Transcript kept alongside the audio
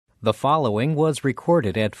The following was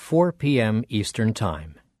recorded at 4 p.m. Eastern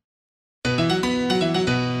Time.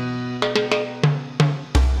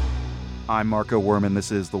 I'm Marco Werman. This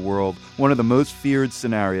is The World. One of the most feared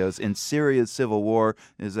scenarios in Syria's civil war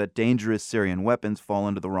is that dangerous Syrian weapons fall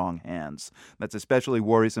into the wrong hands. That's especially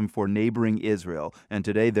worrisome for neighboring Israel. And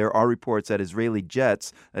today there are reports that Israeli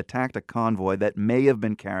jets attacked a convoy that may have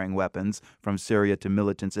been carrying weapons from Syria to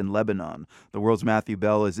militants in Lebanon. The World's Matthew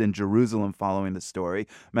Bell is in Jerusalem following the story.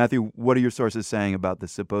 Matthew, what are your sources saying about the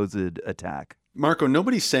supposed attack? Marco,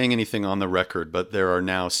 nobody's saying anything on the record, but there are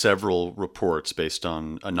now several reports based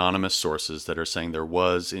on anonymous sources that are saying there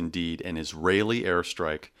was indeed an Israeli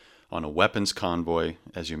airstrike on a weapons convoy,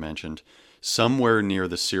 as you mentioned, somewhere near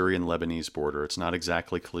the Syrian-Lebanese border. It's not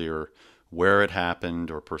exactly clear where it happened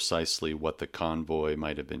or precisely what the convoy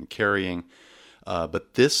might have been carrying.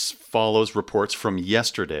 But this follows reports from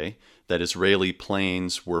yesterday that Israeli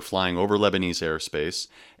planes were flying over Lebanese airspace,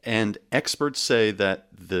 and experts say that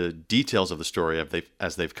the details of the story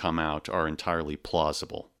as they've come out are entirely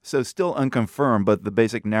plausible. So still unconfirmed, but the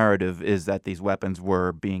basic narrative is that these weapons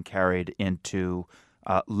were being carried into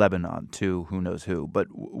Lebanon to who knows who. But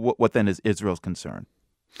what then is Israel's concern?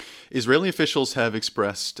 Israeli officials have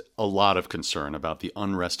expressed a lot of concern about the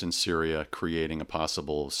unrest in Syria creating a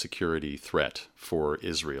possible security threat for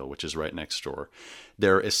Israel, which is right next door.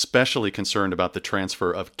 They're especially concerned about the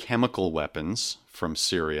transfer of chemical weapons from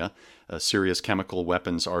Syria. Syria's chemical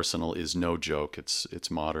weapons arsenal is no joke. It's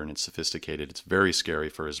modern, it's sophisticated, it's very scary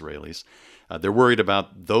for Israelis. They're worried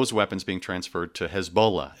about those weapons being transferred to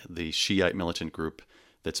Hezbollah, the Shiite militant group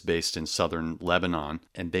that's based in southern Lebanon,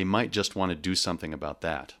 and they might just want to do something about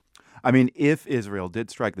that. I mean, if Israel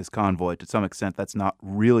did strike this convoy, to some extent, that's not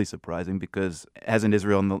really surprising because hasn't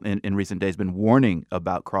Israel in recent days been warning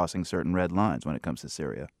about crossing certain red lines when it comes to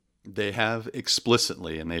Syria? They have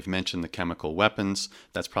explicitly, and they've mentioned the chemical weapons.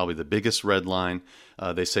 That's probably the biggest red line.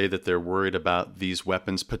 They say that they're worried about these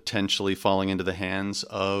weapons potentially falling into the hands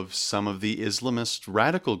of some of the Islamist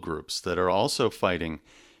radical groups that are also fighting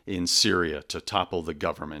in Syria to topple the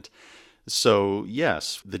government. So,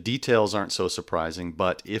 yes, the details aren't so surprising,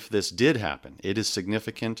 but if this did happen, it is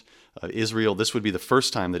significant. This would be the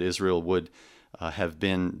first time that Israel would have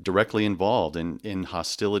been directly involved in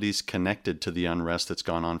hostilities connected to the unrest that's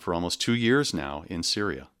gone on for almost 2 years now in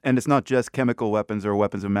Syria. And it's not just chemical weapons or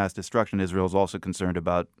weapons of mass destruction. Israel's also concerned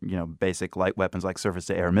about, basic light weapons like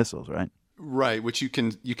surface-to-air missiles, right? Right, which you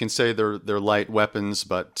can say they're light weapons,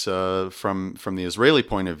 but from the Israeli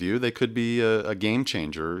point of view, they could be a game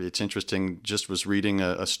changer. It's interesting. Just was reading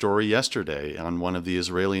a story yesterday on one of the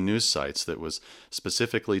Israeli news sites that was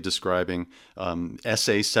specifically describing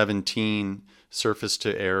SA-17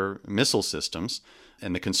 surface-to-air missile systems,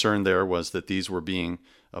 and the concern there was that these were being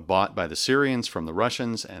bought by the Syrians from the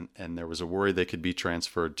Russians, and there was a worry they could be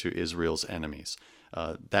transferred to Israel's enemies.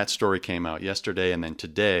 That story came out yesterday, and then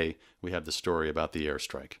today we have the story about the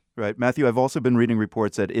airstrike. Right. Matthew, I've also been reading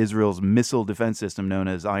reports that Israel's missile defense system known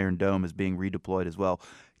as Iron Dome is being redeployed as well.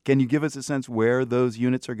 Can you give us a sense where those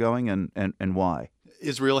units are going and why?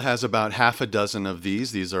 Israel has about half a dozen of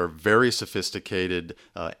these. These are very sophisticated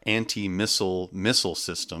anti-missile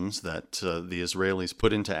systems that the Israelis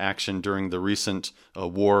put into action during the recent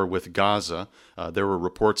war with Gaza. There were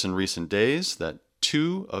reports in recent days that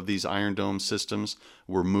 2 of these Iron Dome systems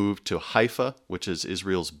were moved to Haifa, which is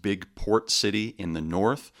Israel's big port city in the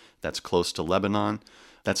north. That's close to Lebanon.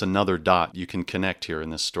 That's another dot you can connect here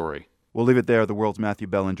in this story. We'll leave it there. The World's Matthew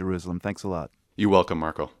Bell in Jerusalem. Thanks a lot. You're welcome,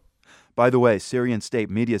 Marco. By the way, Syrian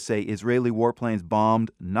state media say Israeli warplanes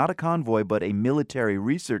bombed not a convoy but a military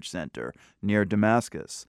research center near Damascus.